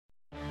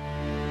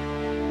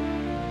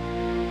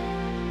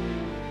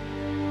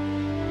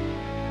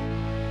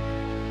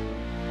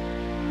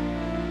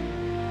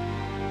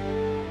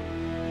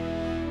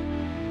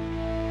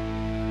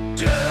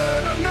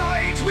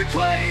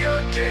play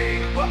a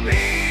game, but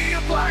me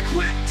a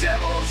black-lit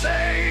devil's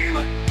aim.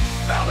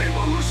 Valley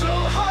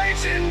Woozle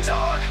hides in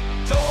dark,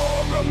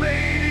 Thor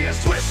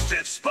Romania's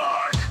twisted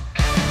spark.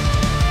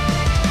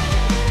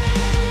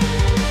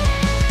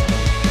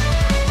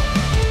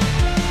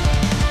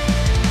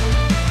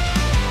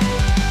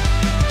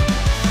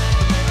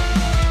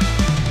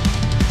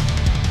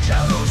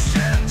 Shadows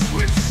stands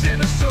with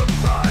sinister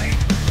pride,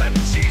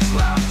 Clementine's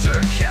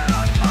laughter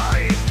cannot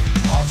hide.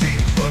 Haunting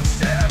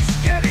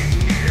footsteps getting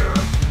near,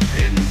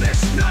 in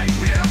this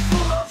nightmare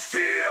full of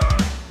fear.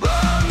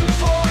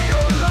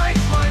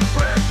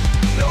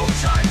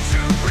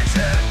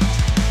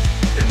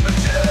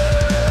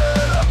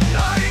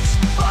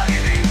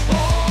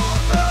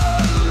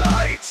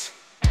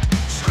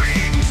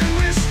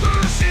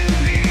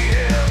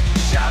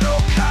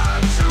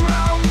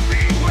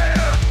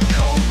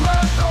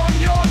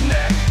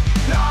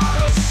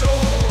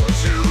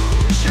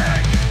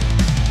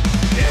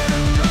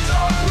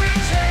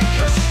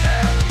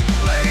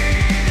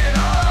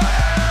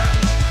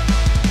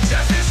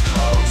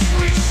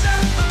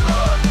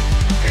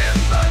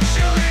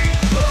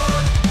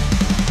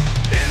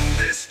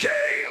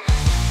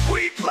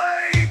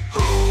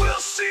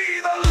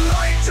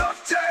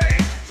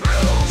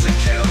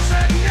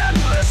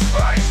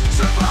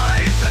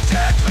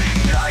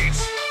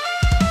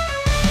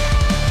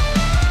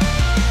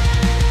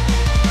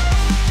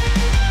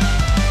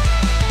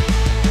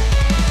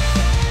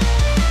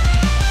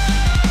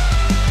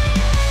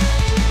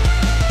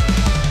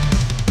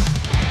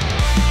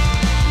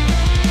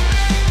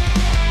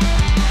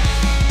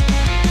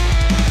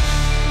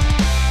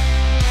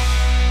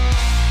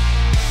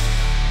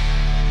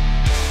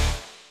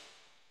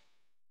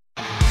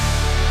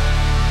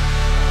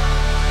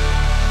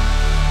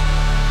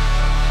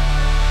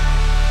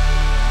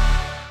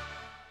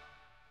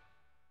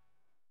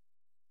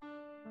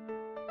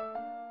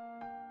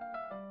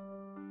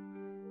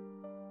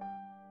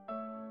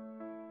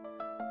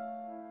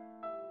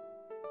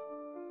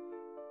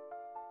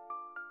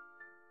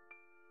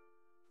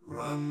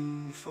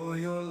 Run for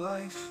your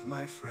life,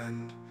 my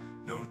friend,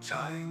 no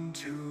time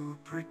to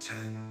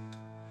pretend.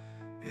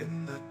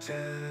 In the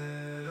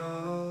dead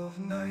of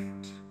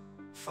night,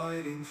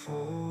 fighting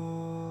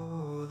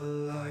for the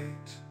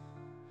light.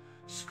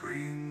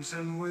 Screams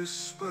and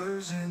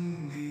whispers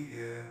in the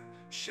air,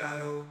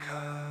 shadow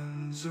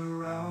cans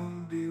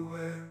around,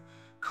 beware.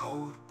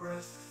 Cold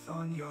blood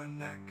on your neck, not a soul to check. In the dark we take a stand, blade in our hand. Death is close, we send the blood, in the chilling blood. In this game we play, who will see the light of day? Thrills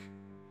and kills and endless fright, survive the deadly night. Run for your life, my friend, no time to pretend. In the dead of night, fighting for the light. Screams and whispers in the air, shadow cans around, beware. Cold breath on your neck,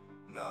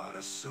 not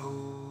a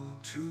soul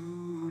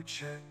to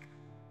check.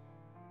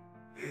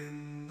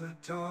 In the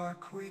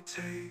dark we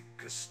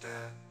take a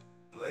stand,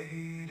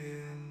 blade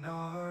in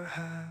our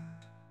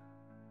hand.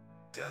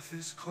 Death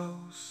is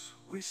close,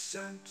 we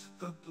scent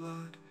the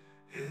blood,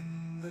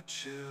 in the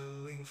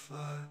chilling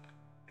flood.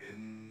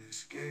 In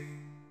this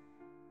game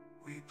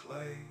we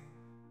play,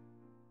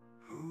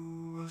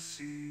 who will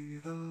see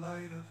the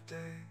light of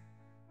day?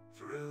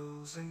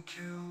 Thrills and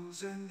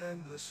kills and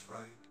endless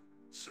fright,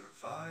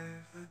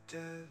 survive the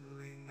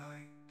deadly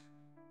night.